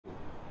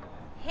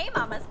Hey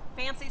mamas,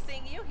 fancy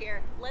seeing you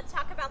here. Let's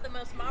talk about the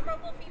most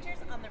memorable features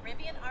on the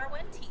Rivian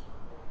R1T.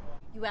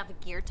 You have a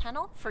gear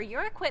tunnel for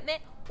your equipment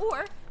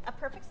or a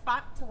perfect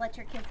spot to let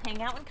your kids hang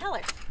out in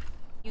color.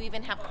 You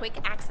even have quick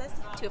access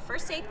to a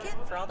first aid kit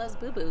for all those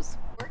boo-boos.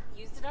 Or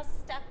used it as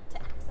a step to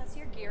access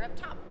your gear up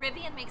top.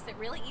 Rivian makes it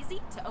really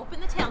easy to open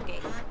the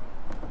tailgate.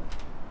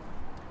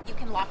 You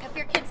can lock up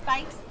your kids'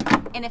 bikes,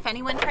 and if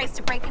anyone tries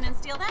to break in and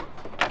steal them,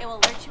 it will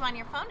alert you on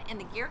your phone and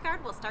the gear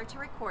guard will start to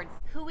record.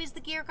 Who is the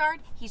gear guard?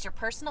 He's your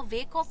personal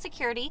vehicle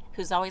security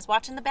who's always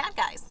watching the bad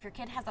guys. If your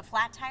kid has a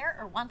flat tire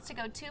or wants to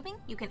go tubing,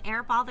 you can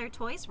airball their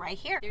toys right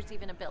here. There's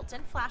even a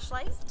built-in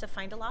flashlight to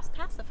find a lost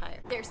pacifier.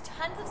 There's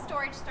tons of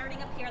storage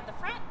starting up here at the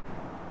front.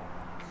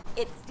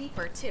 It's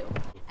deeper too.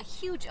 A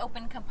huge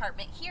open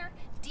compartment here,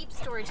 deep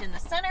storage in the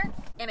center,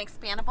 and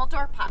expandable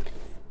door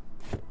pockets.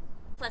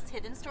 Plus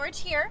hidden storage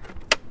here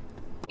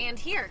and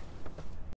here.